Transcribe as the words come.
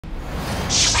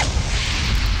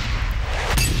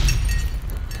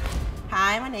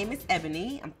Hi, my name is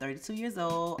Ebony. I'm 32 years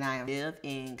old and I live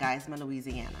in Geismar,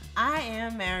 Louisiana. I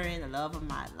am marrying the love of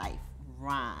my life,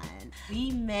 Ron.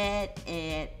 We met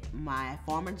at my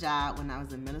former job when I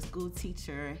was a middle school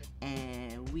teacher,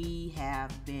 and we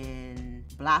have been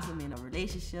blossoming a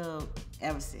relationship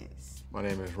ever since. My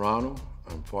name is Ronald.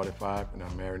 I'm 45 and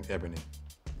I'm married to Ebony.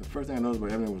 The first thing I noticed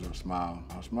about Ebony was her smile.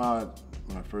 Her smile,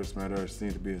 when I first met her,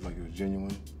 seemed to be like it was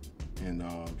genuine, and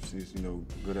she's,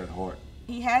 good at heart.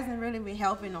 He hasn't really been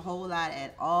helping a whole lot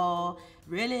at all.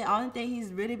 Really, the only thing he's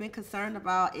really been concerned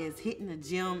about is hitting the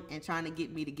gym and trying to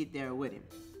get me to get there with him.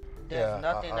 There's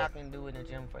nothing I can do in the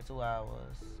gym for 2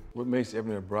 hours. What makes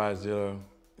Ebony a Bridezilla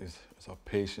is her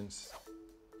patience,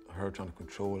 her trying to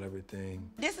control everything.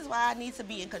 This is why I need to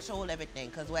be in control of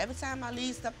everything, because every time I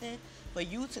leave something for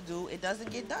you to do, it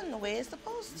doesn't get done the way it's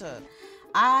supposed to.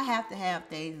 I have to have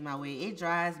things my way. It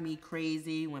drives me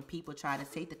crazy when people try to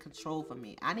take the control from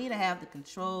me. I need to have the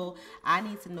control. I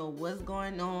need to know what's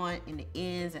going on in the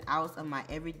ins and outs of my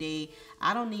everyday.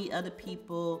 I don't need other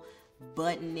people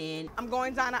butting in. I'm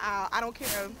going down the aisle. I don't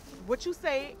care what you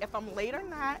say, if I'm late or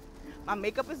not. My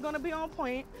makeup is gonna be on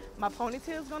point. My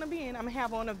ponytail is gonna be in. I'm gonna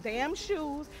have on the damn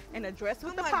shoes and a dress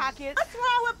with the pockets. What's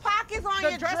wrong with pockets on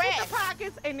your dress? The dress with the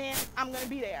pockets, and then I'm gonna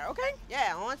be there, okay?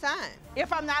 Yeah, on time.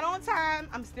 If I'm not on time,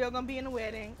 I'm still gonna be in the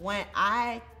wedding. When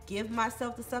I give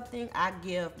myself to something, I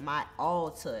give my all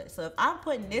to it. So if I'm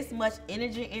putting this much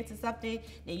energy into something,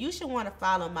 then you should want to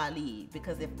follow my lead,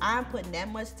 because if I'm putting that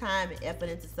much time and effort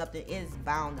into something, it's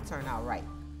bound to turn out right.